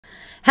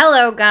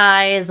Hello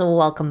guys,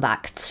 welcome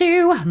back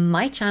to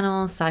my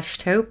channel,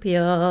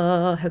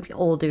 Sashtopia. Hope you're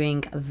all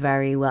doing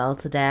very well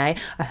today.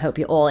 I hope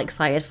you're all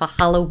excited for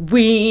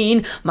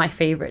Halloween, my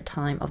favorite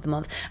time of the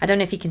month. I don't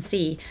know if you can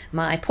see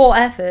my poor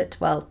effort.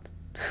 Well,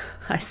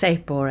 I say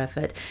poor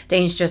effort.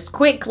 Dane's just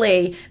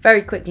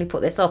very quickly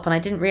put this up and I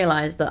didn't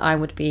realize that I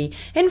would be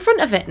in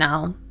front of it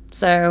now.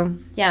 So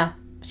yeah.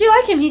 Do you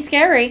like him? He's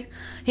scary.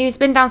 He's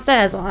been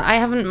downstairs. I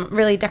haven't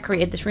really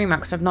decorated this room out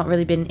because I've not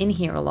really been in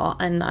here a lot,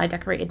 and I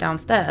decorated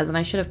downstairs, and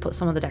I should have put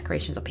some of the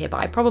decorations up here, but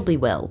I probably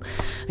will.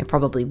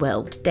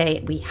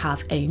 Today we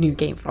have a new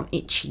game from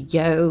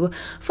Itch.io.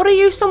 For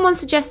you, someone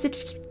suggested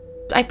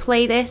I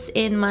play this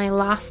in my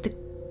last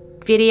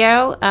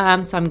video,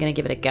 so I'm gonna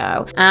give it a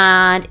go,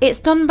 and it's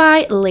done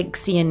by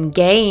Lixian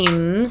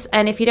Games.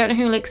 And if you don't know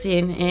who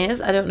Lixian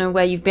is, I don't know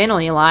where you've been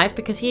all your life,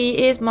 because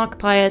he is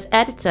Markiplier's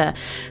editor.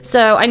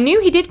 So I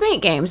knew he did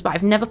make games, but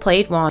I've never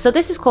played one. So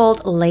this is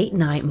called Late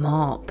Night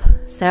Mop.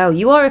 So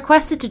you are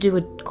requested to do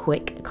a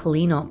quick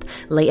cleanup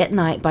late at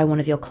night by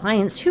one of your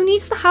clients who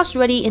needs the house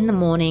ready in the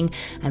morning,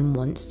 and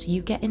once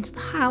you get into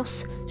the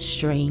house,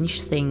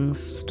 strange things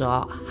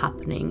start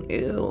happening.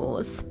 Ew,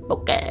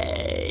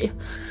 spooky.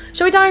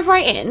 Shall we dive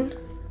right in?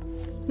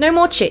 No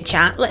more chit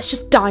chat, let's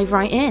just dive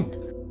right in.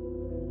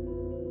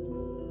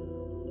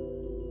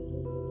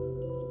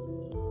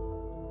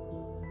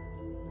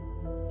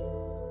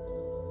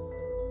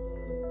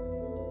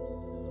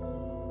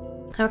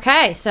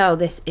 Okay, so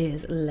this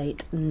is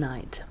Late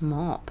Night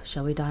Mop.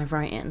 Shall we dive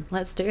right in?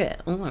 Let's do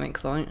it. Oh, I'm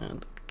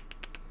excited.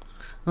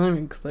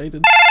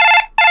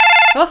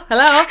 Oh,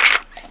 hello.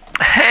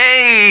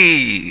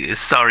 Hey,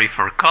 sorry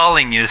for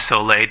calling you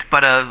so late,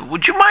 but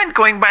would you mind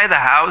going by the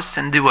house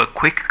and do a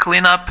quick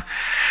cleanup?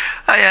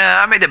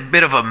 I made a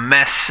bit of a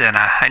mess and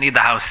I need the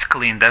house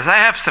cleaned as I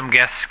have some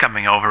guests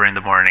coming over in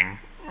the morning.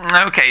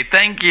 Okay,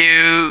 thank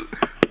you.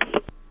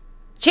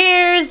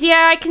 Cheers!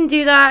 Yeah, I can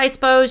do that, I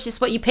suppose. Just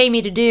what you pay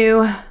me to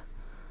do.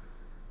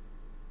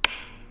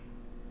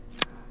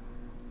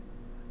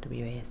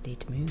 WASD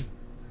to move.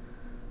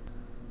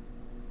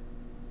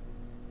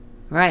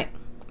 Right.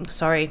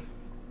 Sorry.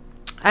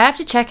 I have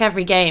to check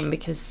every game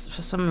because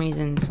for some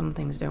reason some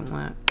things don't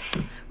work.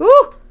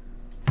 Ooh!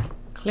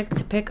 Click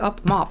to pick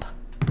up mop.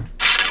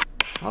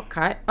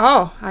 Okay.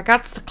 Oh, I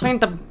got to clean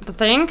the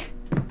thing.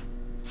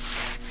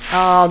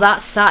 Oh,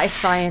 that's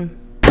satisfying.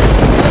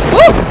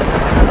 Ooh!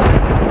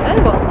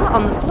 Oh, what's that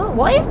on the floor?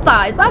 What is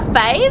that? Is that a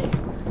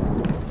face?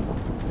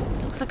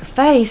 Looks like a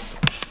face.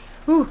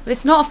 Ooh, but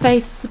it's not a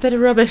face. It's a bit of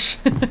rubbish.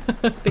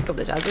 Pick up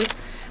the chances.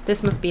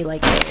 This must be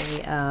like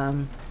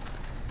a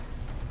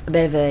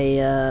bit of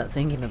a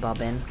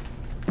thingy-mabobbin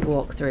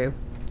walkthrough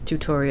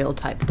tutorial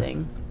type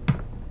thing.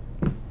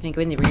 Can you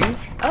go in the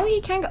rooms? Oh,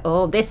 you can go.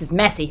 Oh, this is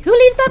messy. Who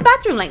leaves their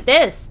bathroom like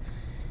this?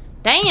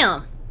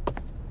 Damn.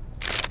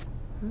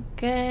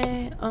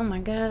 Okay. Oh my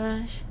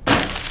gosh.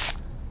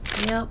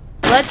 Yep.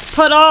 Let's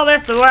put all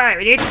this away.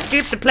 We need to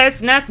keep the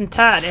place nice and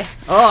tidy.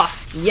 Oh,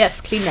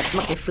 yes. Clean that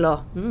mucky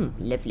floor.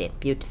 Lovely.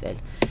 Beautiful.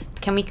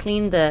 Can we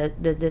clean the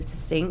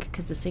sink?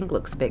 Because the sink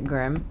looks a bit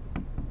grim.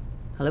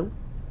 Hello?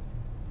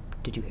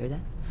 Did you hear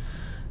that?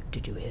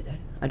 Did you hear that?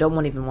 I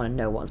don't even want to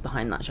know what's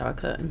behind that shower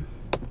curtain.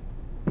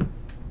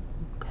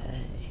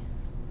 Okay.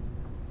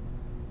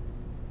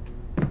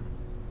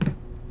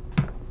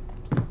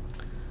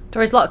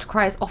 Door is locked,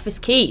 requires office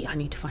key. I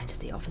need to find us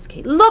the office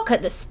key. Look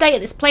at the state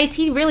of this place.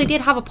 He really did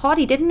have a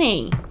party, didn't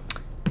he?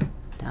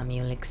 Damn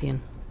you, Lixian.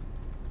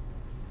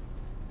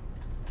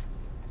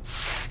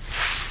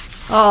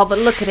 Oh, but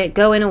look at it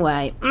going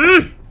away.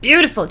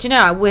 Beautiful. Do you know,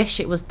 I wish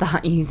it was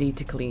that easy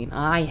to clean.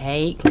 I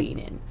hate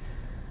cleaning.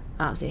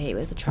 Absolutely hate.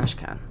 Where's the trash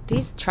can?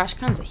 These trash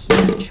cans are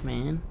huge,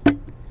 man.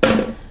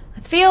 I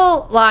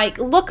feel like,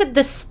 look at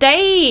the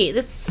state.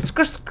 This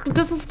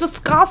is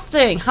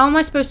disgusting. How am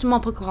I supposed to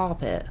mop a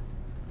carpet?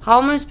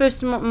 How am I supposed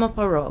to mop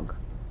a rug?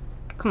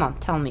 Come on,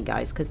 tell me,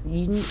 guys, because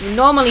you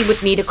normally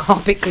would need a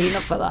carpet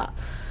cleanup for that.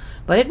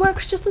 But it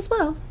works just as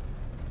well.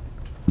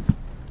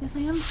 Yes,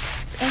 I am.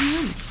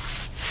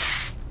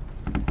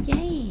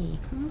 Yay.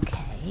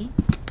 Okay.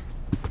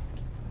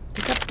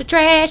 Pick up the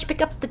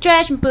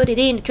trash and put it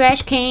in the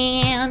trash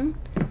can.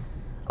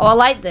 Oh, I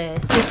like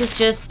this. This is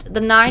just the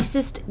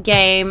nicest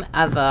game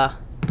ever.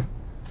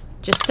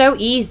 Just so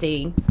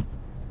easy.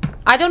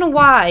 I don't know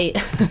why.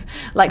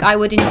 Like, I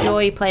would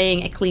enjoy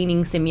playing a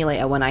cleaning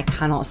simulator when I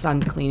cannot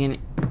stand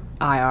cleaning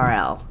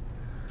IRL.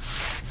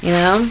 You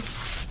know?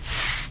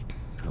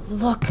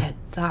 Look at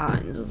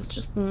that. It's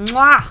just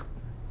mwah!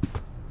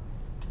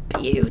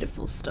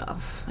 Beautiful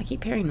stuff. I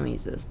keep hearing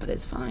noises, but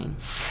it's fine.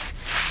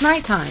 It's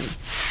nighttime.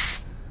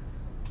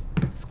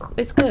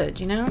 It's good,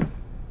 you know?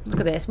 Look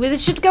at this. Well,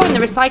 this should go in the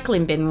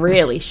recycling bin,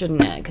 really,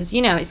 shouldn't it? Because,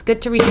 you know, it's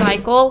good to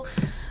recycle.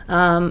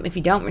 If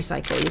you don't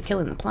recycle, you're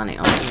killing the planet,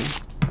 aren't you?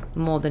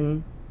 More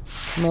than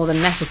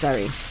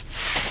necessary.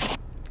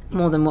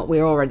 More than what we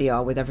already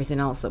are with everything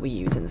else that we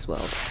use in this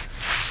world.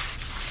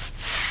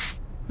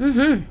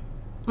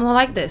 Well, I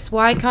like this.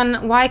 Why can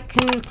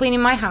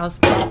cleaning my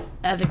house not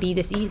ever be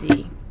this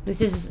easy?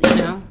 This is, you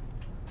know...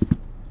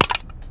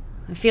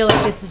 I feel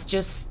like this is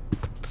just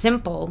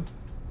simple.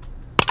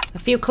 A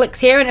few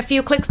clicks here and a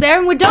few clicks there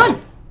and we're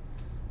done.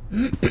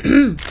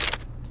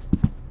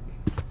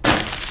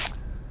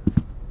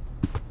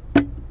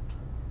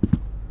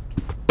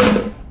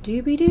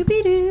 Doobie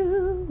doobie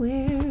doo,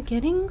 we're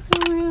getting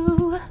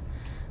through.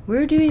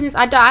 We're doing this.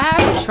 I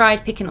haven't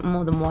tried picking up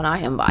more than one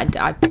item, but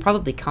I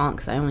probably can't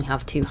because I only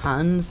have 2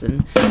 hands,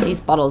 and these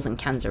bottles and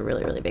cans are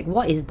really, really big.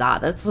 What is that?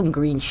 That's some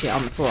green shit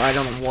on the floor. I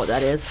don't know what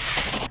that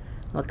is.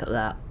 Look at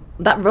that.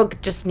 That rug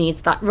just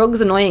needs... That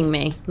rug's annoying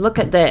me. Look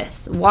at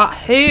this. What?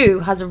 Who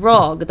has a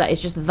rug that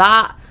is just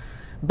that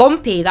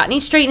bumpy? That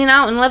needs straightening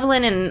out and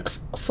leveling and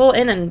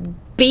sorting and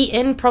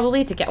beating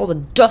probably to get all the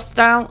dust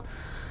out.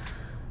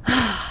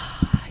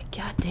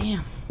 God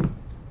damn.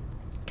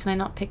 Can I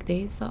not pick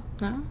these up?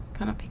 No?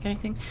 Cannot pick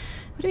anything.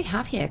 What do we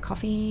have here?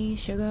 Coffee,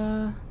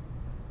 sugar,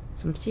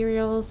 some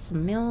cereals,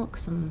 some milk,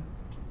 some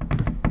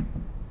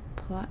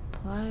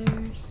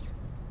pliers,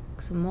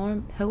 some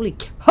more. Holy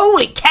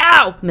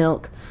cow!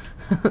 Milk.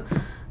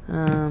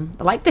 I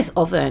like this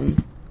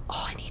oven.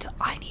 Oh, I need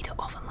an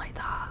oven like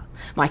that.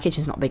 My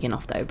kitchen's not big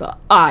enough though, but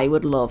I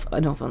would love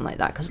an oven like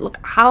that because look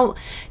how.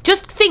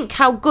 Just think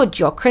how good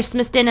your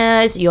Christmas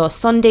dinners, your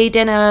Sunday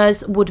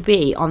dinners would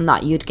be on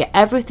that. You'd get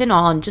everything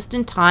on just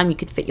in time. You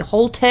could fit your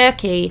whole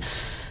turkey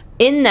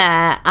in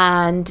there,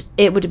 and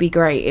it would be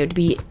great. It would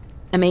be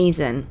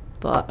amazing.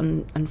 But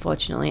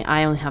unfortunately,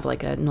 I only have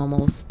like a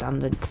normal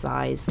standard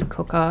sized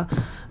cooker,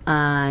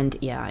 and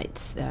yeah,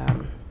 it's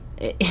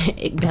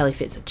it barely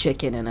fits a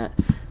chicken in it.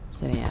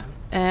 So yeah.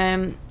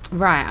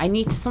 Right, I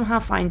need to somehow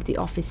find the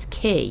office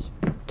key,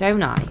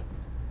 don't I?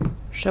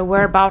 So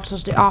whereabouts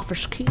is the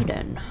office key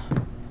then?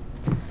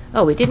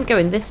 Oh, we didn't go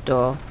in this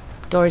door.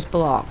 Door is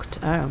blocked.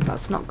 Oh,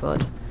 that's not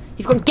good.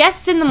 You've got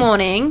guests in the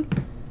morning.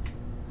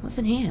 What's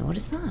in here? What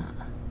is that?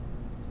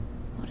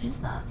 What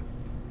is that?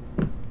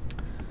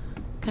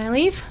 Can I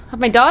leave?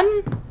 Am I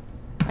done?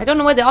 I don't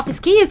know where the office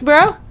key is,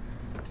 bro.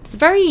 It's a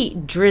very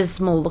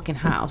dismal looking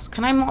house.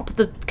 Can I mop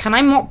the...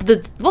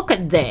 Look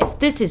at this.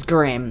 This is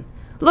grim.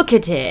 Look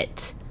at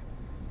it.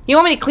 You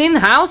want me to clean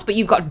the house, but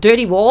you've got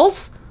dirty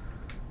walls?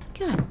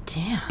 God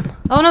damn.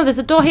 Oh no, there's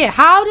a door here.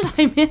 How did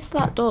I miss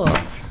that door?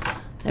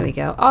 There we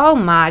go. Oh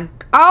my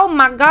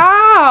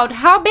god.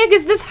 How big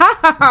is this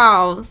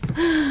house?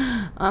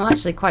 I'm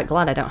actually quite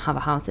glad I don't have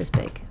a house this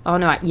big. Oh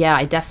no, yeah,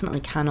 I definitely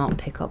cannot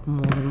pick up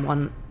more than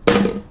one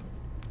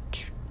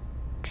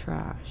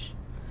trash.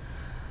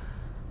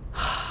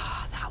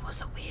 That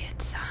was a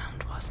weird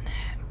sound, wasn't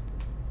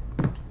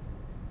it?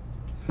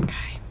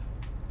 Okay.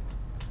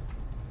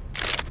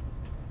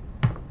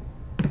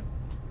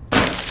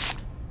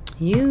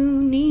 You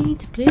need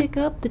to pick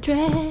up the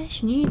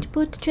trash. You need to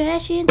put the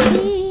trash in the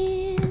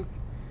bin.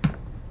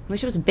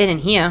 Wish it was a bin in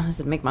here. This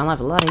would make my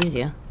life a lot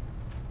easier.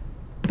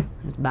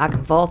 Just back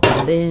and forth in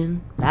the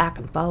bin. Back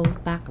and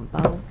forth, back and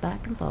forth,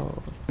 back and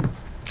forth.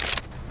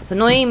 It's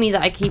annoying me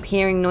that I keep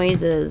hearing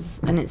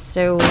noises, and it's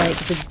so like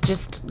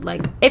just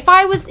like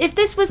if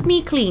this was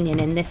me cleaning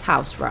in this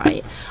house,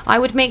 right? I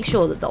would make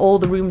sure that all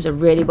the rooms are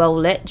really well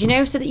lit, do you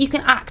know, so that you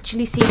can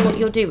actually see what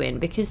you're doing.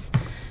 Because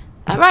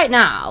right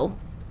now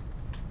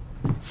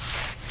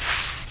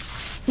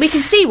we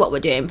can see what we're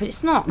doing, but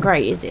it's not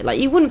great, is it? Like,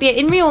 you wouldn't be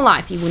in real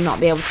life. You would not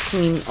be able to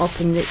clean up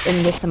in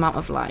this amount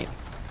of light.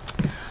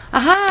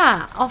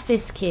 Aha!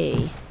 Office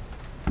key.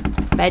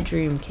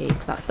 Bedroom key.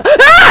 So that's the.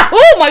 Ah!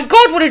 Oh my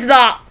god! What is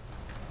that?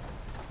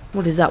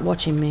 What is that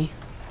watching me?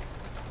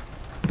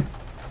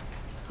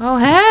 Oh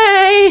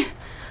hey!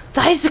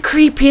 That is the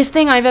creepiest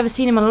thing I've ever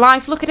seen in my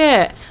life. Look at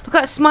it. Look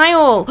at that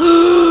smile.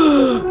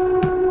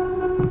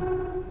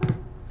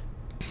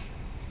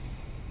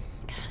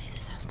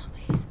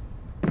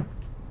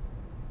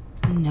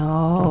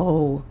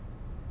 No.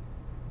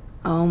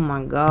 Oh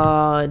my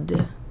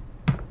god.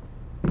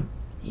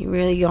 You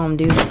really gonna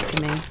do this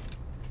to me?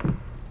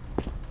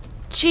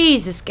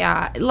 Jesus,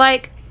 guy.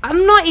 Like,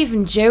 I'm not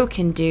even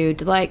joking,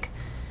 dude. Like,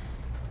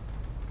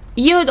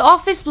 your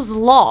office was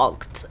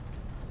locked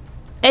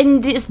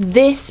and it's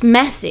this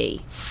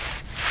messy.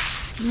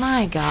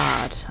 My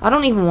god. I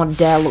don't even want to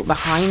dare look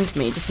behind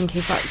me just in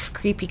case that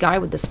creepy guy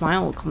with the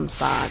smile comes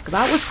back.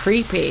 That was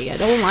creepy. I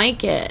don't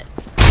like it.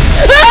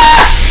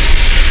 Ah!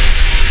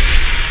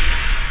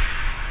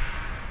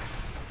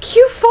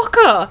 You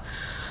fucker!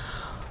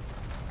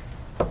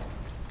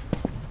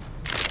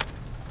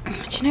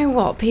 Do you know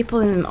what?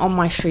 People on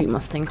my street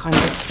must think I'm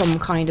just some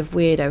kind of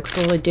weirdo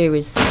because all I do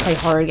is play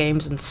horror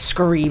games and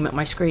scream at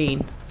my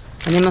screen.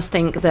 And they must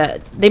think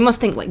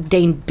like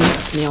Dane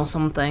beats me or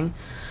something.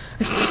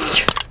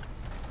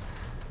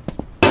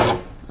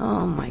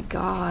 Oh my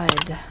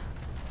god.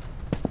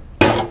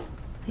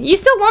 You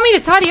still want me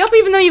to tidy up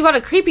even though you've got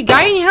a creepy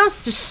guy in your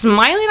house just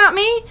smiling at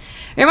me?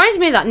 It reminds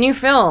me of that new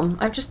film.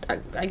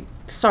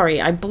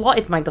 Sorry, I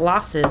blotted my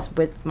glasses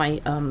with my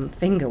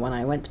finger when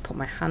I went to put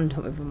my hand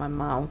over my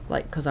mouth,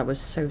 like, because I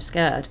was so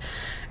scared.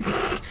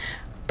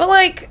 But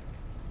like,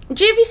 have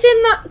you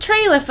seen that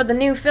trailer for the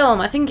new film?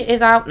 I think it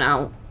is out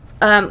now.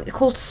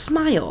 Called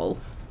Smile.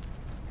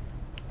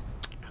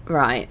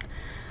 Right.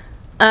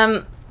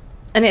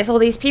 And it's all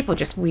these people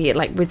just weird,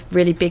 like with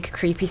really big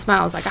creepy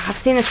smiles. Like, I've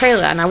seen the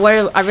trailer and I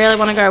really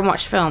want to go and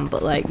watch the film,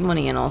 but like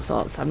money and all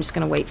sorts, so I'm just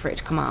going to wait for it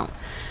to come out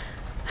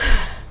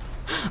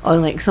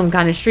on like some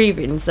kind of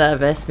streaming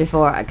service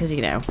before, because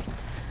you know,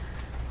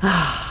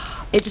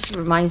 it just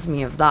reminds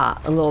me of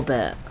that a little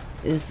bit.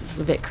 It's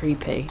a bit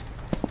creepy.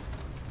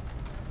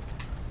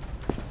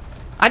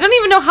 I don't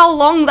even know how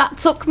long that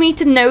took me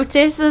to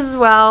notice as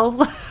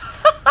well.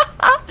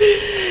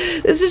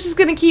 This is just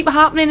gonna keep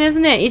happening,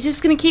 isn't it? It's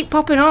just gonna keep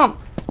popping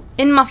up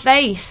in my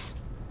face.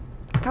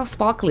 Look how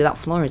sparkly that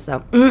floor is,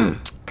 though.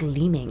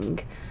 Gleaming.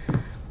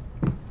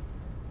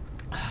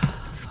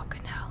 Oh,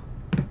 fucking hell.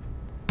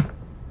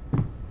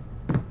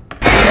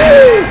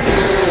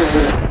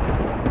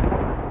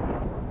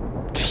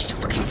 Just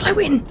fucking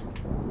floating.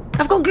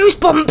 I've got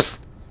goosebumps.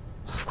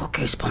 I've got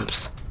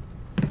goosebumps.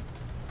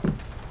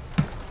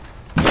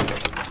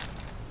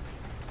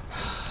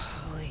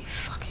 Holy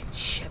fucking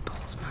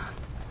shitballs, man.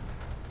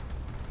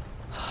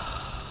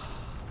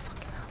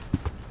 Fucking hell.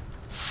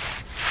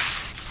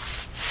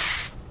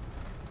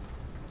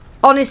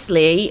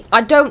 Honestly,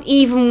 I don't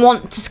even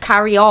want to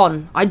carry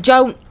on. I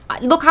don't.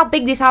 Look how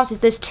big this house is.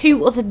 There's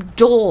 2 other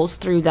doors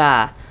through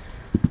there.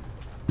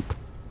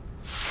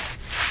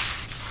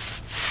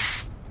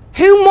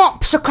 Who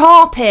mops a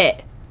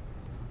carpet?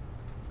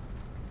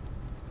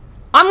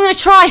 I'm gonna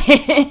try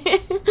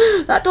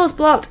it. That door's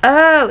blocked.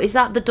 Oh, is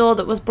that the door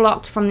that was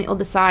blocked from the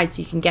other side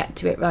so you can get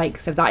to it, right?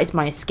 So that is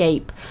my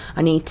escape.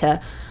 I'm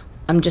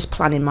just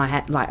planning my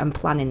head, like I'm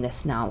planning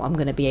this now. I'm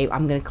gonna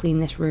clean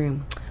this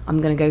room. I'm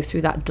gonna go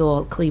through that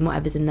door, clean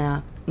whatever's in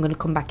there. I'm gonna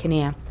come back in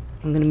here.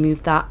 I'm gonna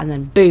move that and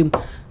then boom,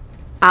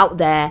 out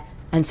there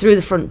and through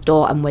the front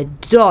door, and we're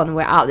done.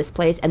 We're out of this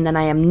place, and then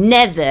I am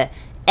never,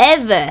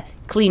 ever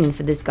cleaning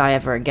for this guy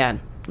ever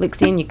again.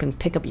 Lixian, you can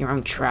pick up your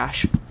own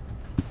trash.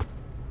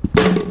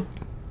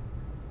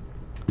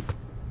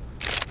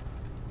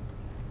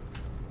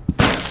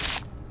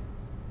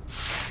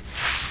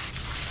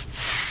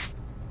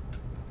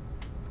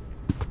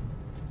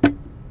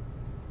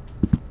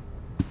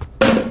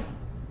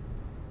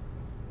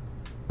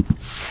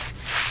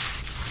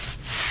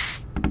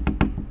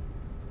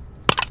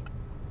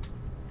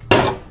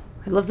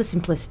 I love the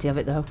simplicity of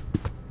it, though.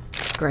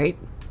 It's great.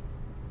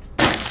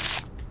 Oh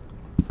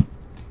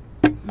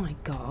my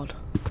god.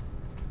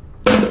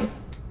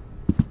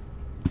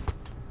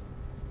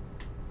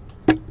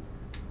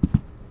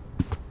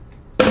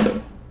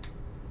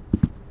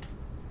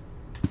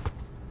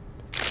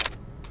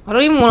 I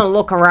don't even want to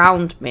look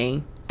around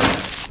me.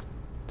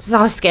 This is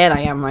how scared I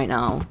am right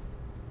now.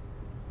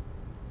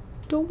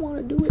 Don't want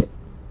to do it.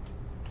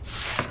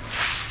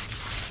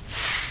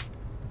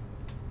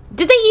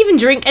 Did they even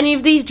drink any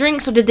of these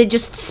drinks, or did they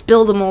just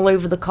spill them all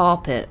over the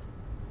carpet?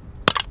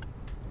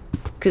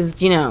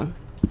 Because, you know,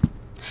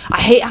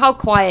 I hate how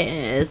quiet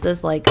it is.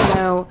 There's like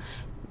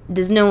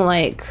there's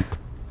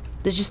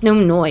just no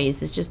noise.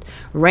 There's just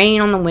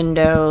rain on the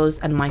windows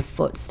and my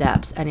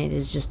footsteps, and it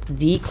is just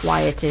the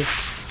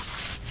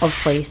quietest of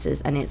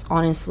places, and it's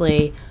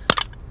honestly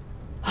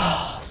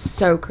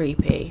so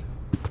creepy.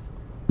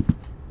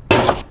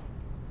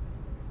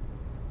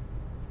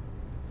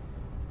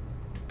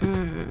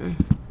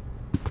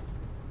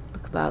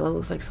 Look at that. That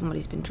looks like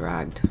somebody's been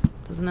dragged,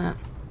 doesn't it?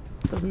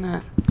 Doesn't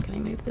it? Can I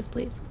move this,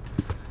 please?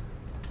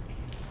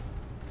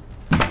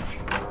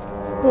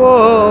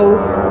 Whoa.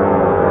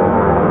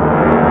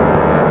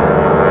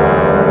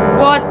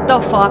 What the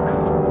fuck?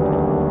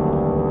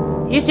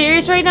 You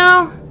serious right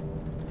now?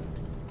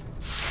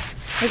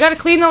 I gotta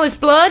clean all this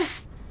blood?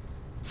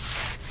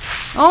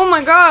 Oh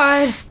my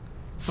god.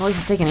 Oh, this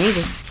is taking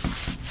ages.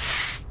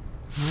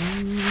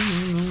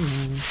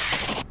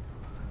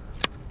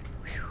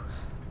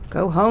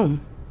 Go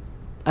home.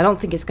 I don't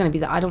think it's gonna be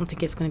that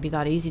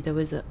easy though,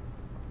 is it?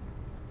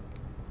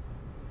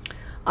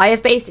 I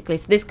have basically,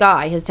 so this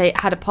guy has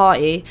had a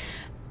party,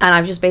 and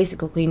I've just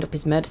basically cleaned up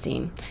his murder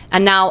scene.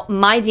 And now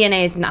my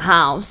DNA is in that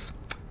house,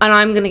 and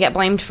I'm gonna get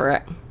blamed for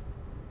it.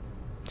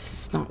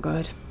 This is not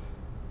good.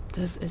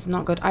 This is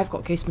not good. I've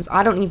got goosebumps.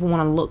 I don't even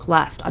want to look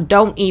left. I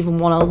don't even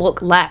want to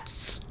look left.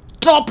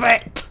 Stop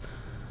it!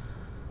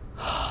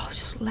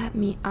 Just let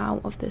me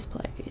out of this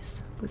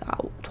place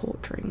without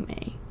torturing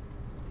me.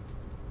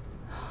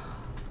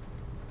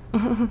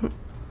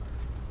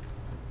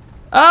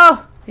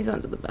 Oh! He's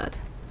under the bed.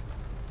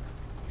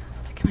 He's under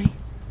the bed. Can I?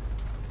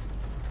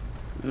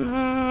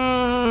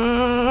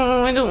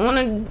 I don't want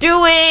to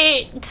do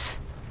it!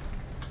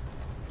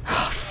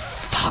 Oh,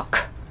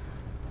 fuck.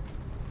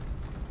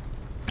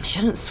 I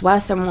shouldn't swear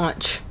so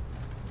much.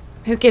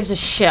 Who gives a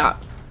shit?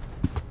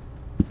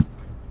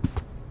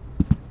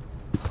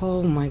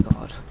 Oh my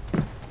god.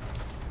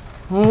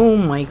 Oh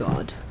my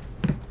god.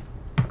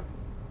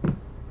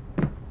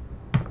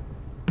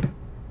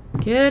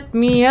 Get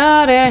me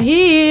out of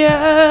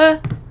here.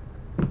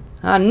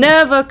 I'm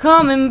never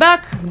coming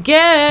back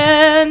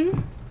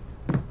again.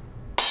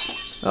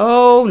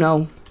 Oh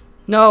no.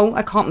 No,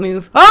 I can't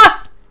move.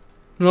 Ah!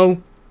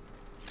 No.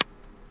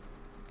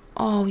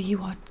 Oh, you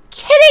are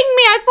kidding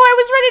me. I thought I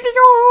was ready to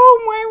go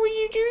home. Why would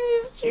you do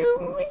this to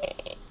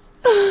me?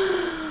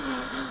 Oh.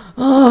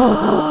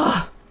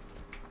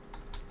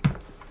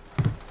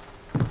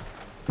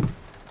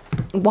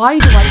 Why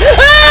do I...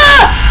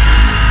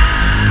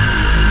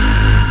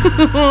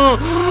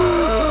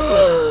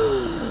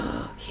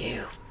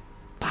 You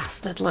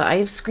bastard. Look,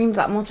 I've screamed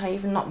that much I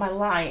even knocked my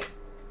light.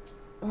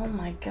 Oh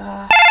my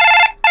god.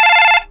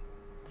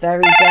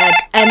 Very dead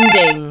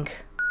ending.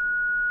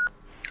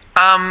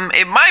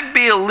 It might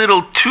be a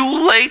little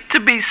too late to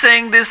be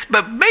saying this,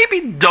 but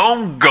maybe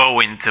don't go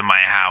into my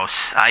house.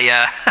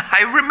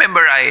 I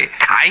remember I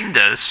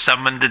kinda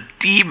summoned a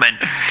demon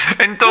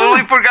and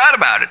totally forgot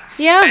about it.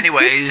 Yeah.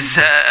 Anyways,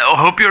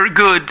 hope you're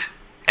good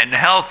and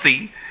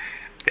healthy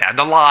and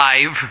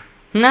alive.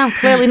 No,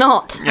 clearly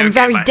not. I'm Okay,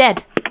 very bye.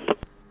 dead.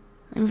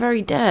 I'm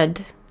very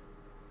dead.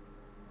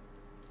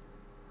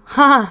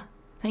 Ha!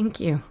 Thank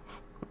you.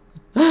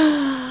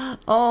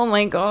 Oh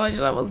my gosh,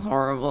 that was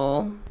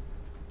horrible.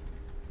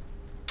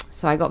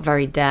 So I got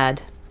very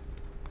dead.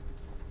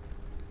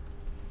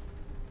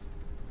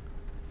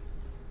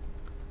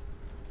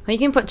 Well, you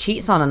can put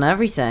cheats on and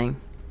everything.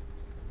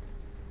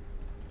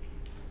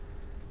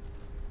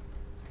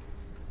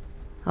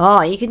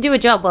 Oh, you can do a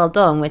job well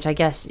done, which I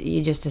guess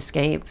you just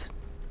escape.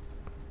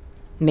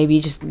 Maybe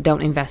you just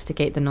don't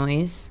investigate the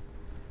noise.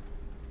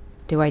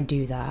 Do I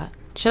do that?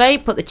 Should I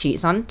put the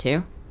cheats on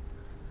too?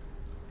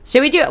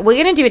 Should we do it?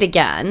 We're gonna do it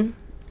again.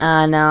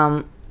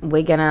 And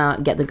we're gonna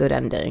get the good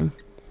ending.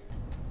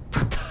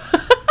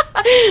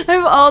 I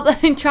have all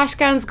the trash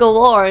cans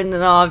galore, and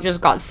I've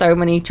just got so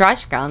many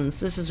trash cans.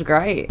 This is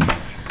great.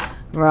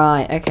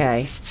 Right,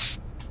 okay.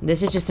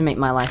 This is just to make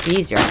my life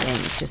easier, I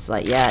think. Just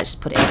like, yeah, just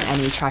put it in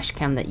any trash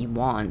can that you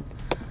want.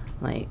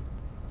 Like,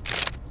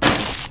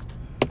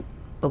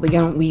 but we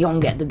gonna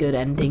get the good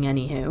ending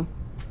anywho.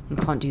 We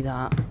can't do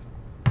that.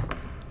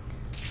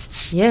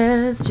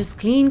 Yes, just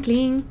clean,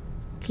 clean,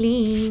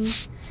 clean,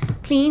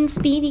 clean,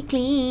 speedy,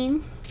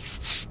 clean.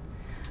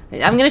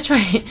 I'm gonna try.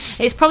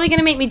 It's probably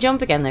gonna make me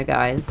jump again though,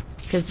 guys,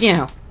 because you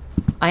know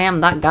I am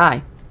that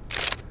guy.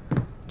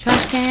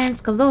 Trash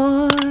cans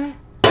galore.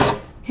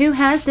 Who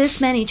has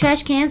this many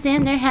trash cans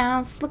in their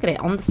house? Look at it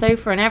on the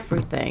sofa and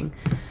everything.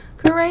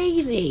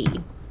 Crazy.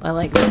 I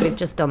like that we've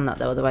just done that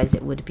though. Otherwise,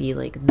 it would be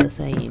like the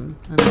same.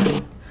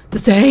 The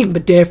same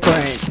but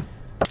different.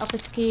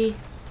 Office key.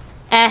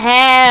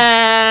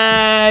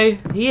 Hey!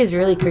 He is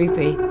really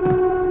creepy.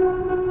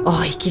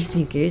 Oh, he gives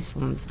me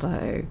goosebumps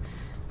though.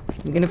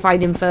 I'm gonna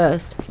find him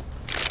first.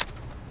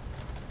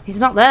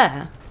 He's not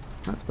there.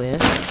 That's weird.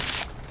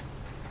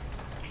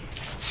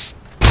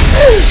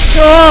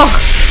 Oh!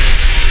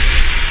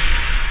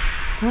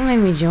 Still made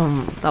me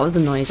jump. That was the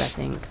noise, I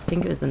think. I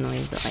think it was the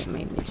noise that like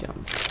made me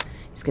jump.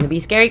 He's gonna be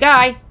a scary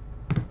guy.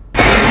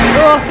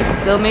 Oh!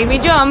 Still made me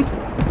jump.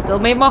 Still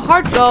made my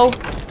heart go.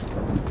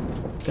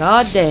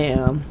 God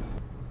damn.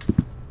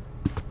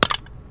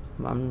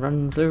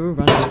 Run through.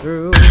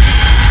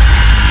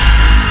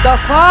 The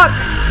fuck?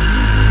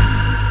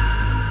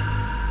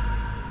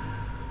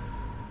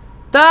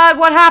 Dad,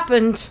 what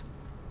happened?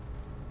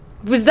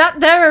 Was that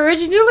there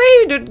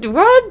originally?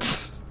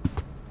 What?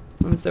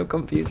 I'm so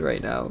confused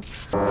right now.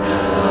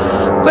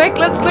 Quick,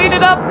 let's clean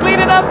it up, clean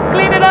it up,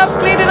 clean it up,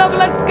 clean it up,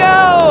 let's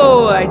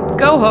go! I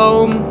go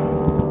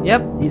home.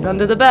 Yep, he's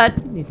under the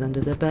bed. He's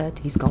under the bed.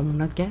 He's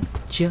gonna get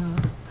ya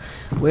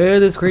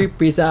with his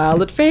creepy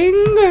salad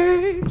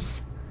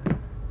fingers.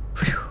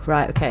 Whew.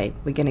 Right, okay,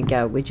 we're gonna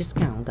go. We're just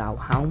gonna go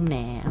home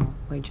now.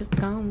 We're just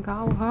gonna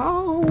go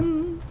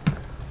home.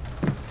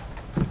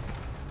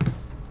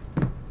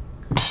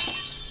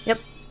 Yep.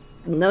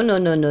 No.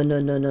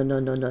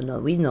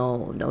 We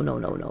know.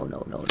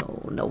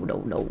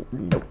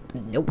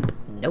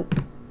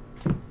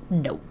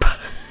 Nope.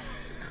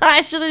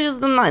 I should have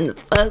just done that in the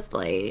first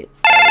place.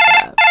 There we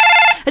go.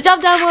 A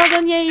job done, well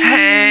done, yay!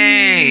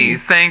 Hey,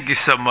 thank you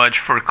so much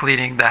for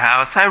cleaning the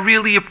house. I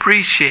really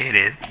appreciate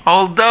it.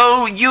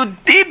 Although you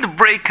did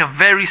break a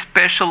very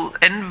special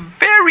and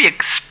very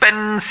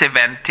expensive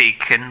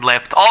antique and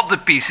left all the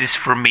pieces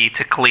for me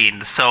to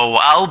clean, so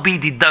I'll be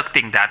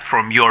deducting that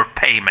from your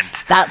payment.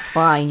 That's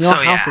fine. Your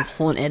house is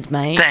haunted,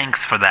 mate.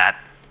 Thanks for that.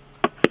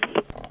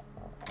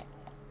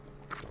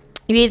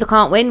 You either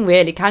can't win,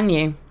 really, can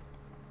you?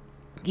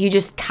 You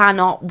just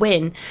cannot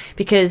win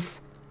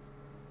because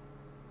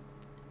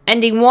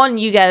ending 1,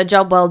 you get a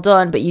job well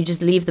done, but you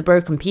just leave the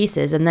broken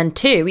pieces. And then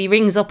 2, he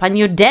rings up and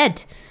you're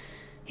dead.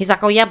 He's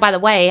like, oh yeah, by the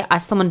way, I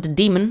summoned a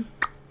demon.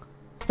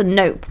 The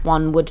nope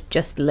one would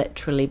just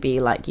literally be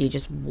like you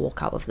just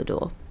walk out of the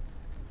door.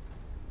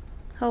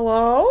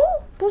 Hello?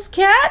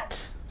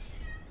 Pussycat?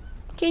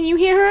 Can you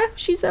hear her?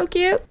 She's so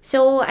cute.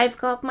 So I've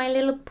got my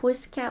little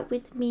pussycat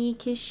with me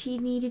because she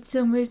needed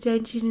some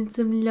attention and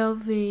some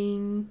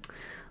loving.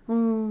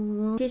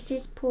 Oh, this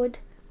is Pud.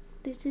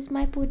 This is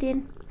my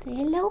pudding. Say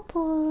hello,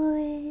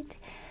 Pud.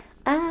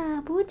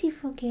 Ah,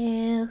 beautiful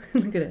girl.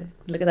 Look at her.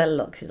 Look at that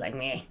look. She's like,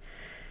 me.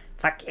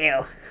 Fuck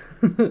you.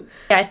 Yeah,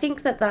 I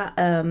think that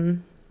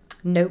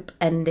nope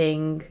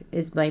ending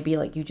is maybe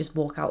like you just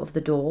walk out of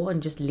the door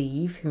and just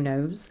leave. Who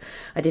knows?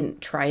 I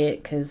didn't try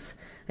it because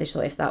I just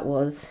thought if that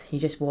was you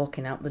just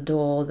walking out the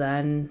door,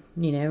 then,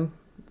 you know,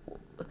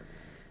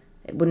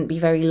 it wouldn't be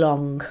very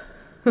long.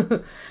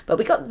 But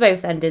we got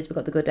both endings. We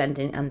got the good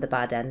ending and the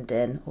bad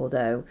ending.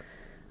 Although,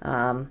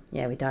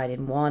 yeah, we died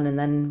in one and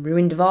then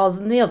ruined ours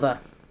in the other.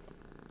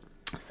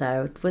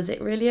 So, was it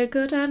really a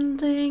good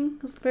ending?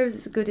 I suppose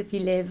it's good if you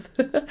live.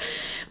 But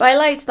I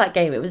liked that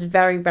game. It was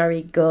very,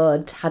 very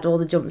good. Had all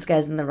the jump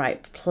scares in the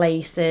right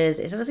places.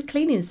 It was a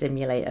cleaning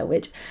simulator,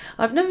 which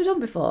I've never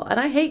done before. And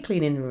I hate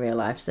cleaning in real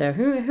life. So,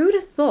 who'd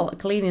have thought a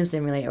cleaning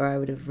simulator I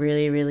would have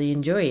really, really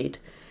enjoyed?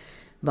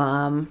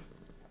 But,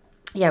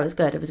 yeah, it was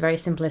good. It was very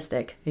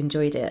simplistic.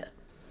 Enjoyed it.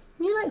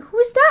 You're like,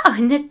 who's that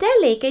on the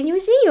telly? Can you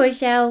see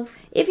yourself?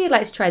 If you'd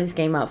like to try this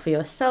game out for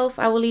yourself,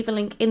 I will leave a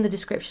link in the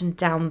description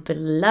down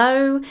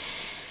below.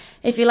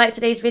 If you liked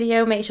today's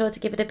video, make sure to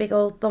give it a big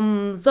old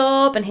thumbs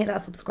up and hit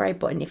that subscribe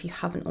button if you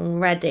haven't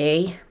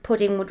already.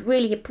 Pudding would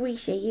really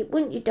appreciate it,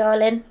 wouldn't you,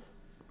 darling?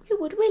 You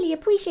would really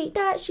appreciate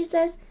that, she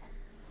says.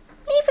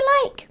 Leave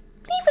a like.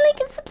 Leave a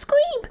like and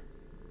subscribe.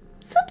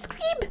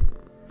 Subscribe.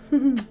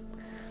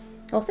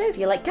 Also, if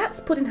you like cats,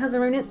 Pudding has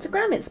her own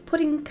Instagram. It's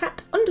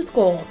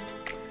puddingcat_.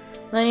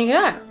 There you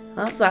go.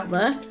 That's that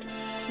there.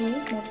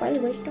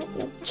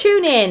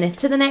 Tune in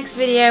to the next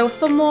video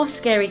for more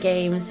scary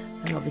games,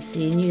 and I'll be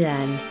seeing you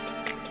then.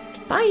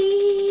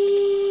 Bye!